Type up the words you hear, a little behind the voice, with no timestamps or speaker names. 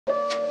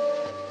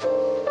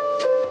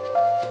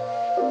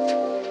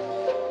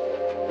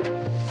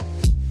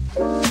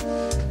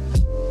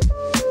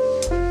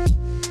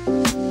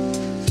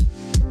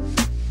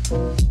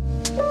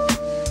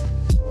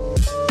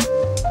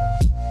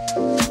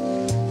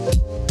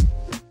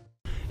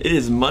It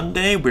is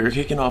Monday. We're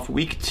kicking off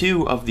week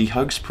 2 of the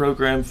HUGS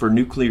program for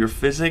nuclear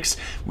physics.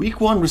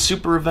 Week 1 was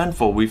super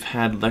eventful. We've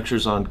had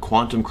lectures on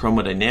quantum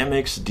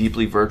chromodynamics,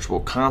 deeply virtual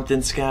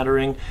Compton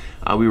scattering.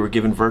 We were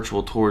given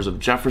virtual tours of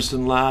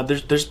Jefferson Lab.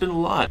 There's been a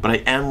lot, but I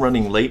am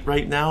running late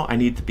right now. I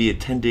need to be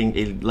attending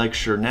a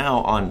lecture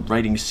now on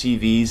writing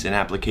CVs and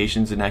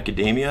applications in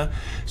academia.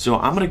 So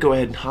I'm going to go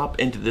ahead and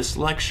hop into this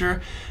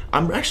lecture.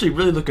 I'm actually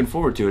really looking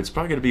forward to it. It's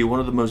probably going to be one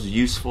of the most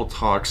useful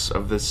talks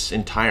of this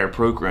entire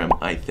program,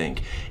 I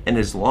think. And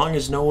as long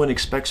as no one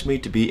expects me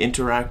to be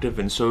interactive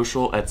and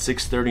social at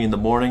 6:30 in the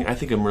morning, I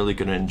think I'm really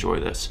going to enjoy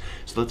this.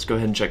 So let's go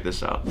ahead and check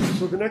this out.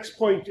 So the next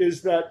point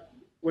is that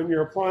when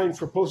you're applying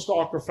for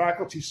postdoc or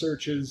faculty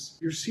searches,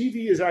 your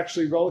CV is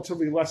actually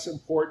relatively less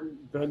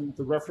important than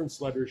the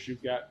reference letters you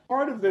get.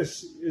 Part of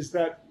this is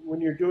that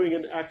when you're doing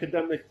an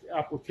academic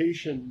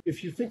application,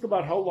 if you think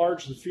about how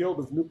large the field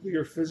of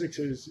nuclear physics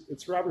is,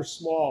 it's rather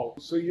small.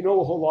 So you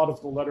know a whole lot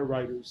of the letter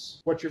writers.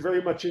 What you're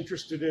very much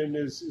interested in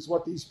is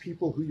what these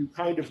people who you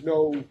kind of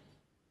know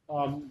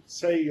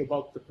say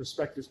about the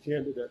prospective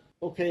candidate.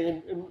 Okay,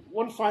 and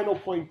one final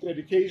point, that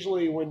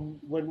occasionally when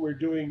we're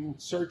doing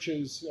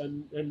searches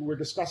and we're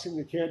discussing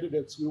the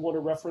candidates, we want to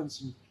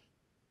reference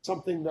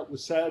something that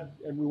was said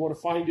and we want to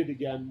find it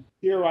again.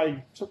 Here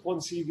I took one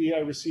CV I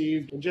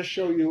received and just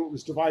show you it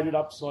was divided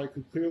up so I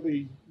could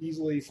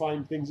easily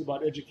find things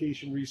about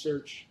education,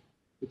 research,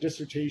 the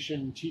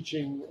dissertation,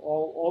 teaching,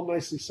 all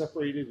nicely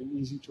separated and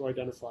easy to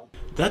identify.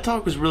 That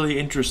talk was really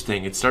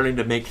interesting. It's starting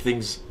to make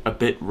things a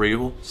bit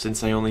real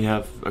since I only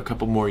have a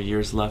couple more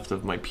years left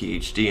of my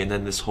PhD, and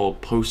then this whole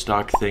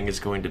postdoc thing is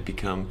going to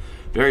become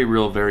very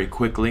real very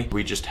quickly.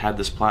 We just had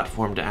this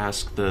platform to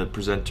ask the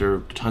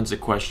presenter tons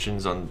of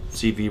questions on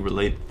CV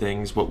related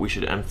things, what we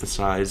should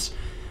emphasize,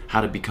 how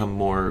to become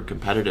more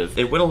competitive.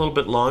 It went a little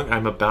bit long.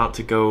 I'm about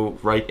to go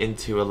right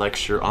into a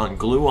lecture on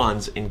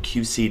gluons in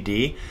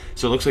QCD.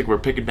 So it looks like we're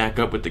picking back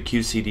up with the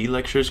QCD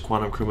lectures,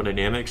 quantum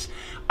chromodynamics.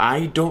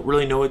 I don't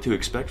really know what to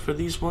expect for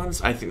these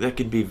ones. I think that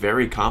can be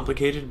very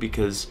complicated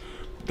because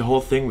the whole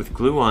thing with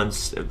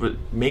gluons, what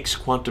makes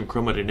quantum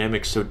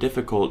chromodynamics so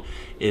difficult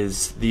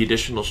is the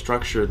additional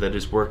structure that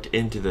is worked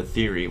into the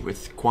theory.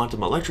 With quantum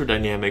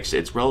electrodynamics,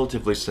 it's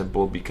relatively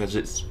simple because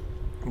it's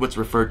what's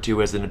referred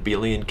to as an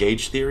abelian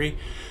gauge theory.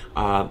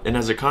 And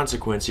as a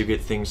consequence, you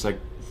get things like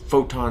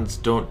photons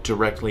don't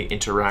directly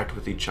interact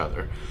with each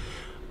other.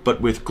 But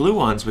with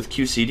gluons, with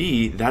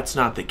QCD, that's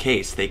not the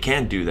case. They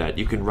can do that.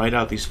 You can write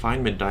out these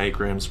Feynman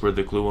diagrams where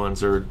the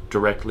gluons are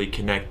directly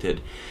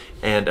connected.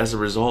 And as a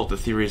result, the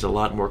theory is a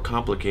lot more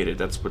complicated.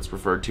 That's what's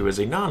referred to as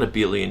a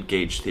non-abelian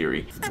gauge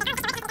theory.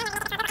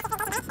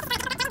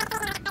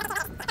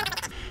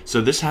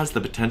 So this has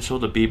the potential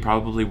to be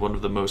probably one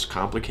of the most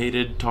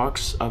complicated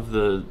talks of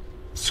the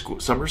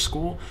summer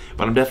school,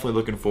 but I'm definitely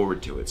looking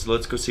forward to it. So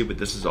let's go see what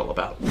this is all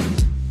about.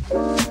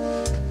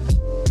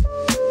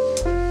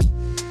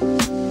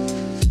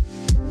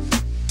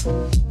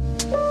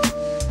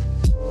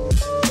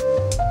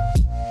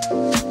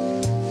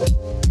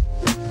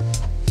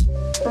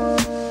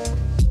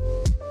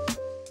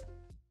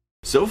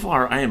 So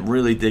far, I am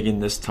really digging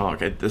this talk.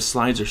 The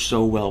slides are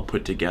so well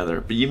put together,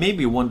 but you may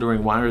be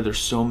wondering, why are there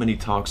so many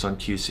talks on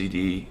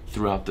QCD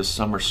throughout the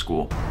summer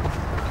school?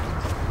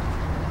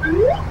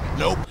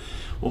 Nope.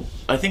 Well,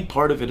 I think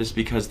part of it is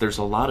because there's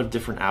a lot of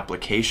different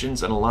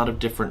applications and a lot of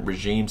different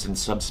regimes and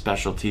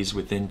subspecialties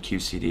within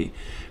QCD.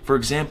 For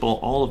example,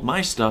 all of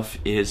my stuff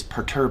is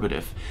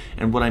perturbative.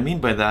 And what I mean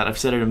by that, I've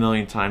said it a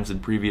million times in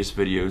previous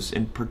videos,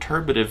 in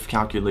perturbative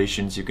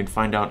calculations you can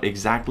find out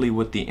exactly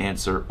what the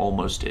answer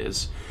almost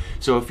is.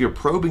 So if you're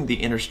probing the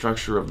inner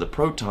structure of the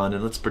proton,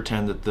 and let's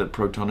pretend that the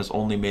proton is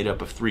only made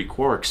up of 3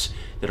 quarks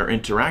that are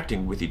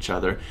interacting with each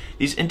other,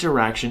 these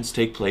interactions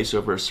take place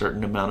over a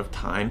certain amount of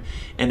time,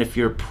 and if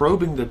you're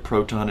probing the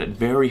proton at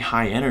very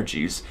high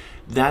energies,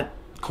 that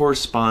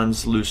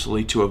corresponds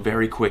loosely to a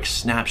very quick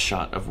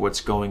snapshot of what's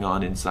going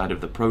on inside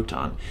of the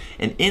proton.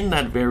 And in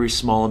that very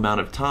small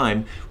amount of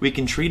time, we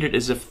can treat it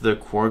as if the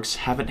quarks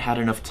haven't had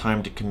enough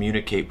time to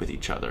communicate with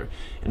each other.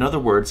 In other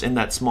words, in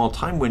that small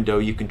time window,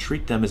 you can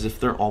treat them as if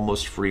they're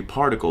almost free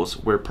particles,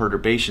 where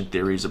perturbation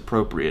theory is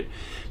appropriate.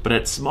 But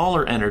at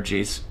smaller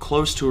energies,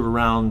 close to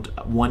around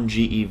 1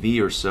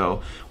 GeV or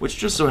so, which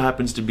just so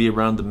happens to be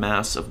around the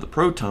mass of the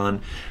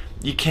proton,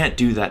 you can't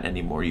do that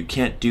anymore. You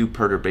can't do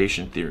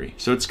perturbation theory.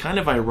 So it's kind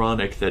of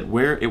ironic that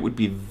where it would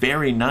be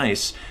very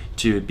nice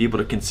to be able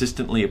to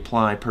consistently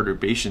apply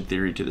perturbation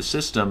theory to the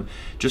system,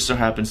 just so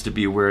happens to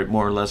be where it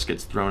more or less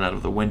gets thrown out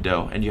of the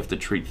window and you have to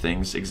treat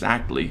things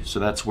exactly. So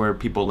that's where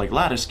people like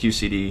lattice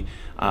QCD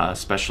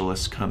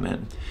specialists come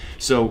in.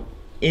 So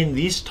in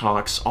these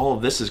talks, all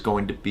of this is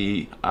going to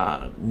be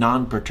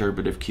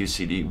non-perturbative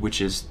QCD, which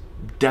is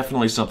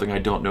definitely something I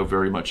don't know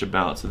very much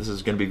about, so this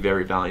is going to be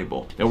very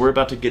valuable. Now we're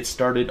about to get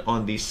started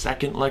on the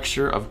second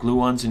lecture of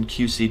gluons in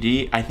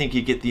QCD. I think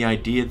you get the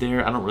idea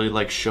there. I don't really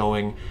like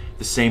showing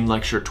the same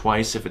lecture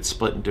twice if it's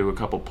split into a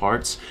couple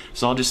parts,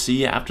 so I'll just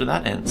see you after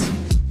that ends.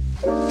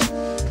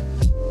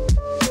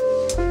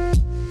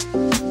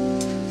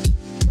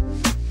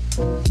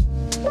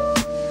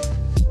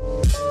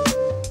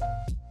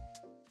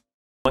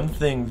 One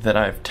thing that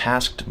I've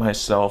tasked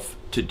myself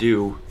to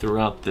do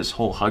throughout this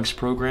whole HUGS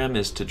program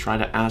is to try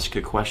to ask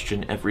a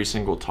question every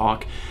single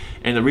talk.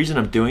 And the reason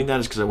I'm doing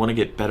that is because I want to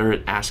get better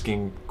at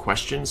asking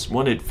questions.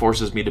 One, it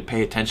forces me to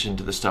pay attention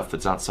to the stuff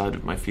that's outside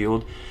of my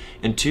field.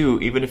 And two,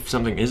 even if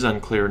something is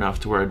unclear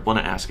enough to where I'd want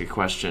to ask a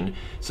question,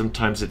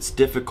 sometimes it's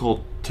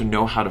difficult to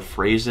know how to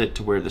phrase it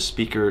to where the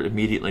speaker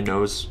immediately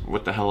knows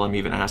what the hell I'm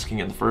even asking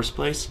in the first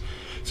place.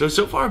 So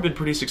far I've been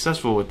pretty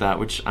successful with that,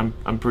 which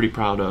I'm pretty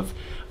proud of.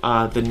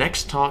 The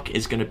next talk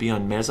is going to be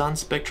on meson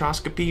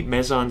spectroscopy.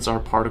 Mesons are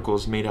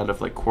particles made out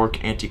of like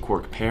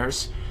quark-antiquark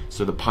pairs.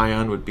 So the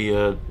pion would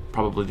be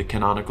probably the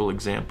canonical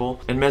example.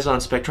 And meson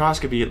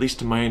spectroscopy, at least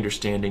to my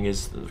understanding,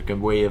 is like a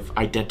way of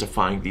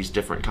identifying these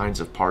different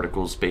kinds of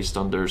particles based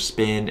on their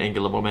spin,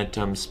 angular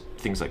momentums,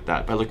 things like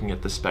that, by looking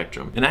at the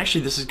spectrum. And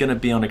actually this is going to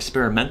be on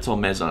experimental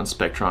meson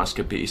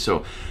spectroscopy.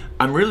 So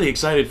I'm really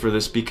excited for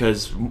this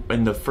because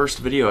in the first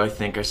video I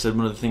think I said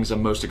one of the things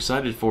I'm most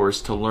excited for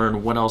is to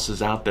learn what else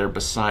is out there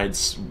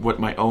besides what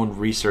my own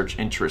research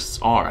interests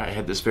are. I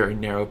had this very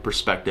narrow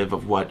perspective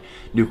of what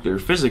nuclear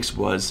physics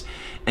was,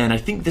 and I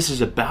think this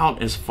is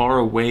about as far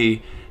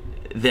away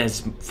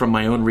from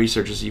my own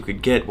research as you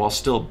could get while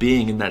still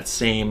being in that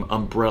same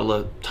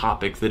umbrella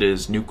topic that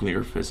is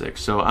nuclear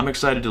physics. So I'm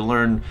excited to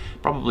learn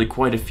probably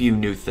quite a few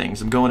new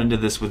things. I'm going into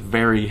this with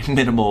very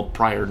minimal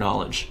prior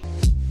knowledge.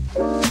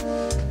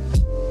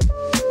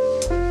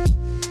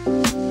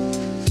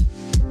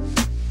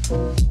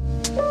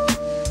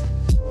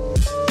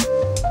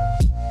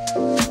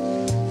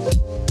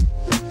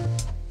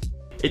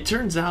 It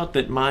turns out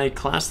that my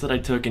class that I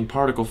took in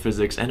particle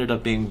physics ended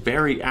up being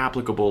very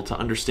applicable to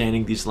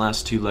understanding these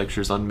last two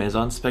lectures on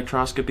meson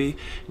spectroscopy,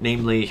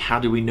 namely how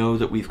do we know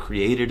that we've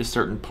created a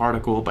certain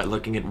particle by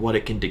looking at what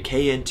it can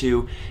decay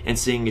into and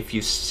seeing if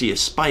you see a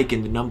spike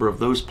in the number of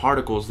those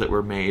particles that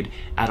were made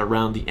at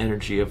around the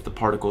energy of the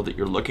particle that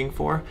you're looking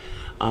for.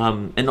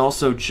 And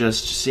also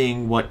just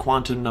seeing what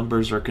quantum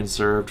numbers are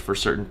conserved for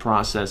certain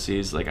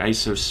processes like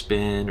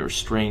isospin or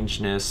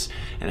strangeness,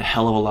 and a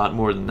hell of a lot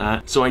more than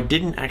that. So I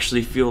didn't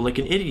actually feel like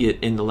an idiot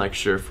in the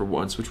lecture for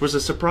once, which was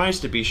a surprise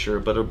to be sure,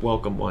 but a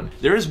welcome one.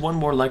 There is one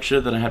more lecture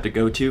that I have to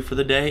go to for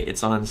the day.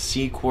 It's on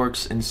C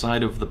quarks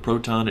inside of the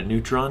proton and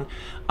neutron.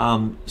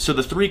 So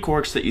the three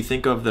quarks that you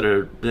think of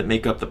that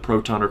make up the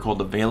proton are called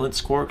the valence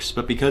quarks,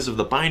 but because of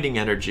the binding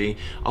energy,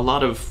 a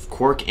lot of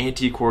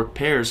quark-antiquark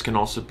pairs can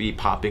also be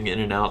popping in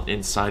and out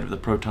inside of the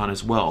proton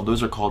as well.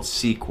 Those are called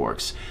C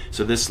quarks.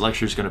 So this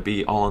lecture is going to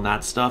be all on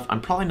that stuff.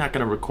 I'm probably not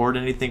going to record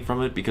anything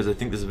from it because I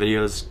think this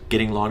video is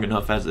getting long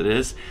enough as it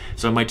is,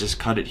 so I might just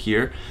cut it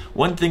here.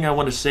 One thing I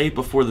want to say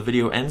before the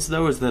video ends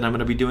though is that I'm going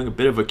to be doing a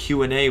bit of a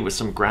Q&A with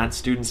some grad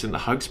students in the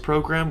HUGS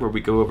program where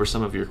we go over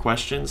some of your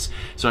questions.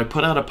 So I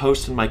put out a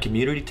post in my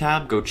community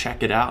tab. Go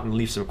check it out and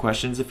leave some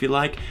questions if you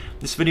like.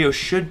 This video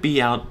should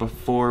be out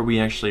before we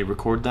actually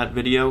record that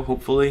video,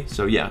 hopefully.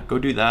 So yeah, go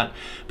do that.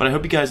 But I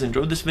hope you guys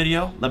enjoyed this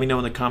video. Let me know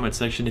in the comment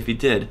section if you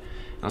did.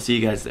 I'll see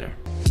you guys there.